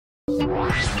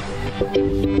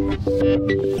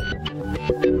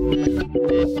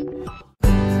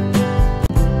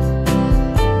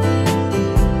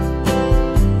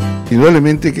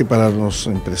Indudablemente que para los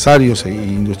empresarios e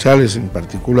industriales en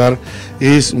particular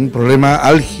es un problema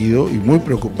álgido y muy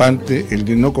preocupante el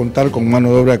de no contar con mano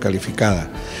de obra calificada.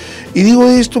 Y digo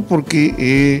esto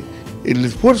porque el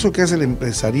esfuerzo que hace el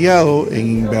empresariado en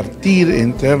invertir,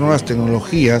 en traer nuevas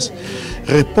tecnologías,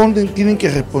 tienen que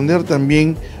responder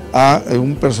también a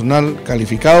un personal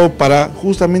calificado para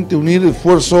justamente unir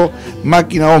esfuerzo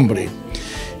máquina-hombre.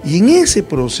 Y en ese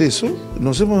proceso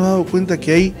nos hemos dado cuenta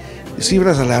que hay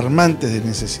cifras alarmantes de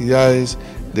necesidades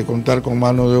de contar con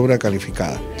mano de obra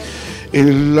calificada.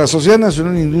 La Sociedad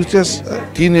Nacional de Industrias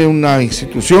tiene una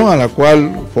institución a la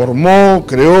cual formó,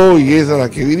 creó y es a la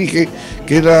que dirige,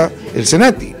 que era el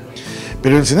Sineace.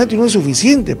 Pero el Sineace no es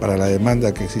suficiente para la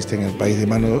demanda que existe en el país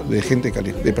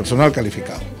de personal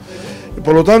calificado.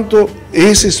 Por lo tanto,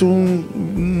 ese es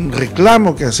un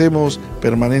reclamo que hacemos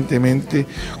permanentemente,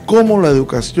 cómo la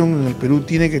educación en el Perú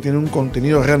tiene que tener un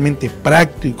contenido realmente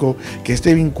práctico, que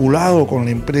esté vinculado con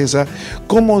la empresa,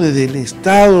 cómo desde el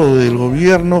Estado, del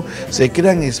gobierno, se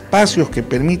crean espacios que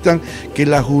permitan que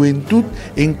la juventud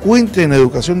encuentre en la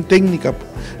educación técnica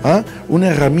una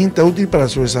herramienta útil para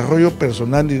su desarrollo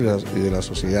personal y de la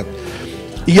sociedad.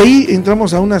 Y ahí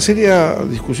entramos a una seria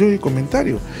discusión y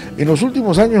comentario. En los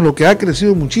últimos años lo que ha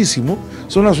crecido muchísimo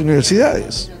son las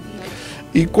universidades.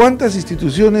 ¿Y cuántas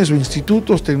instituciones o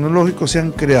institutos tecnológicos se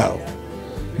han creado?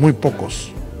 Muy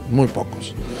pocos, muy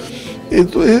pocos.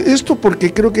 Esto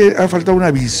porque creo que ha faltado una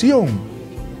visión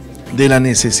de la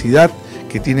necesidad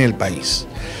que tiene el país.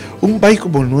 Un país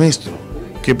como el nuestro,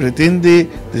 que pretende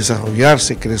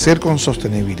desarrollarse, crecer con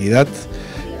sostenibilidad,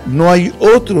 no hay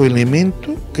otro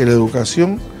elemento que la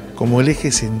educación como el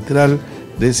eje central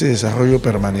de ese desarrollo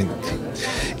permanente.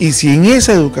 Y si en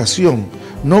esa educación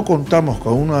no contamos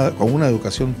con una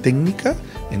educación técnica,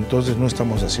 entonces no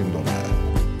estamos haciendo nada.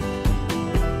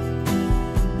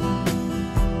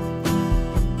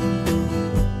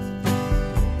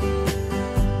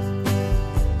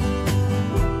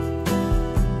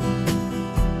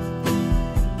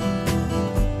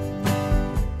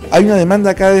 Hay una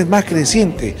demanda cada vez más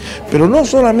creciente, pero no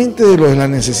solamente de la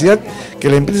necesidad que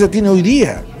la empresa tiene hoy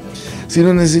día,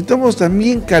 sino necesitamos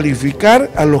también calificar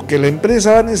a los que la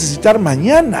empresa va a necesitar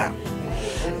mañana.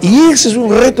 Y ese es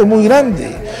un reto muy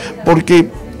grande, porque,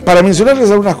 para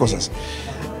mencionarles algunas cosas,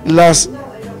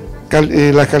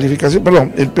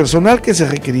 el personal que se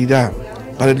requerirá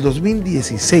para el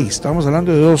 2016, estamos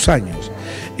hablando de 2 años,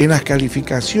 en las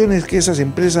calificaciones que esas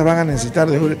empresas van a necesitar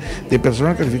de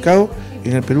personal calificado,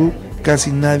 en el Perú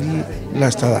casi nadie la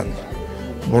está dando,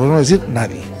 por no decir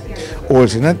nadie. O el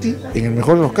Sineace, en el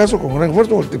mejor de los casos, con gran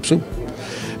esfuerzo, o el TEPSUB.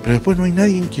 Pero después no hay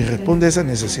nadie quien responda a esa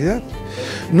necesidad.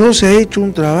 No se ha hecho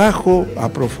un trabajo a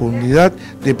profundidad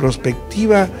de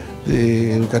prospectiva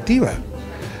educativa.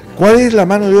 ¿Cuál es la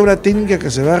mano de obra técnica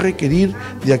que se va a requerir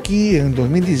de aquí en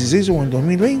 2016 o en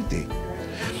 2020?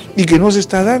 Y que no se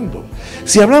está dando.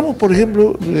 Si hablamos, por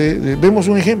ejemplo, vemos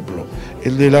un ejemplo,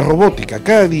 el de la robótica.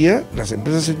 Cada día las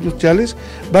empresas industriales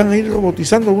van a ir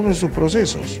robotizando algunos de sus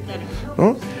procesos,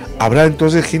 ¿no? ¿Habrá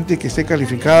entonces gente que esté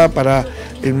calificada para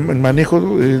el manejo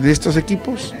de estos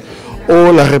equipos?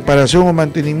 ¿O la reparación o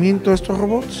mantenimiento de estos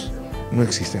robots? No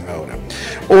existen ahora.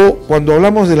 O cuando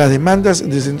hablamos de las demandas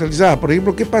descentralizadas, por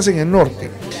ejemplo, ¿qué pasa en el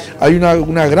norte? Hay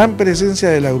una gran presencia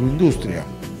de la agroindustria.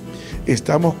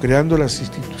 Estamos creando las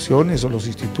instituciones o los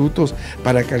institutos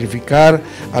para calificar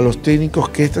a los técnicos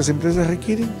que estas empresas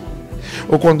requieren.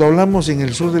 O cuando hablamos en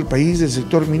el sur del país del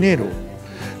sector minero,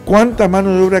 ¿cuánta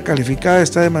mano de obra calificada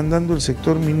está demandando el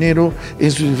sector minero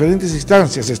en sus diferentes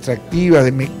instancias, extractivas,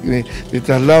 de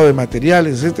traslado de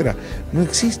materiales, etcétera? No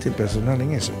existe personal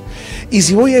en eso. Y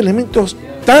si voy a elementos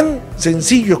tan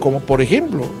sencillos como, por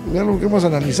ejemplo, lo que hemos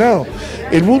analizado,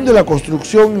 el boom de la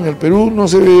construcción en el Perú no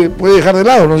se puede dejar de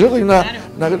lado, ¿no es cierto?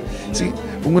 Hay sí,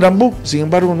 un gran boom, sin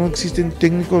embargo no existen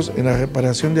técnicos en la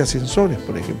reparación de ascensores,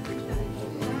 por ejemplo.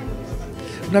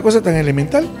 Una cosa tan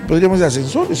elemental, podríamos decir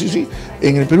ascensores, sí,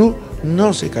 en el Perú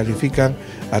no se califican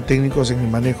a técnicos en el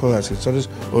manejo de ascensores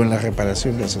o en la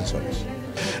reparación de ascensores.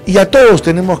 Y a todos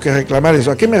tenemos que reclamar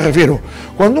eso. ¿A qué me refiero?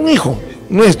 Cuando un hijo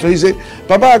nuestro dice,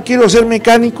 papá, quiero ser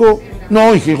mecánico,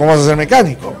 no, hijo, ¿cómo vas a ser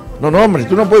mecánico? No, hombre,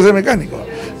 tú no puedes ser mecánico,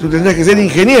 tú tendrás que ser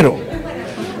ingeniero.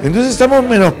 Entonces estamos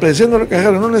menospreciando la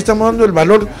carrera, no le estamos dando el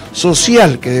valor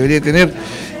social que debería tener.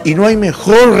 Y no hay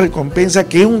mejor recompensa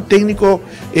que un técnico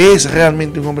es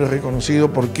realmente un hombre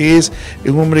reconocido porque es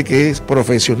un hombre que es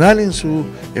profesional en su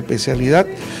especialidad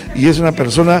y es una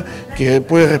persona que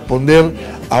puede responder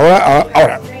ahora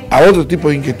a otro tipo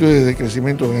de inquietudes de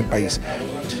crecimiento en el país.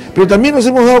 Pero también nos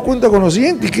hemos dado cuenta con lo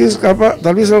siguiente, que es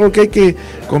tal vez algo que hay que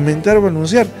comentar o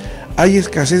anunciar: hay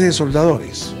escasez de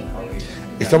soldadores.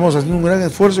 Estamos haciendo un gran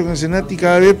esfuerzo en el Senati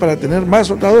cada vez para tener más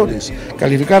soldadores,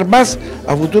 calificar más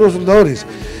a futuros soldadores.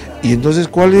 Y entonces,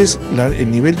 ¿cuál es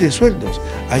el nivel de sueldos?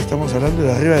 Ahí estamos hablando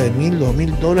de arriba de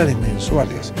 $1.000, $2.000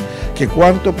 mensuales. Que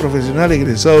cuánto profesional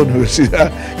egresado de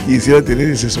universidad quisiera tener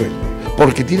ese sueldo,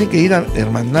 porque tiene que ir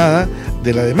hermanada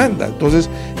de la demanda. Entonces,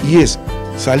 y es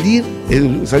salir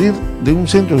de un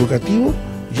centro educativo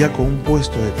ya con un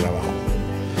puesto de trabajo.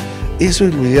 Eso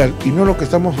es lo ideal, y no lo que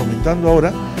estamos fomentando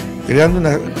ahora, creando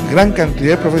una gran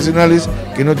cantidad de profesionales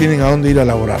que no tienen a dónde ir a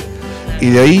laborar. Y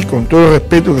de ahí, con todo el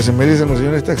respeto que se merecen los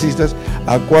señores taxistas,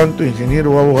 a cuánto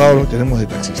ingeniero o abogado lo tenemos de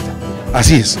taxista.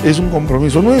 Así es un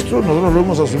compromiso nuestro, nosotros lo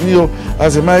hemos asumido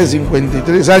hace más de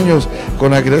 53 años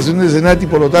con la creación del Senati,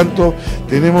 por lo tanto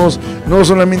tenemos no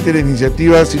solamente la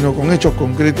iniciativa, sino con hechos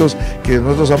concretos que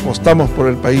nosotros apostamos por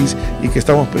el país y que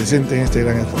estamos presentes en este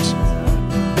gran esfuerzo.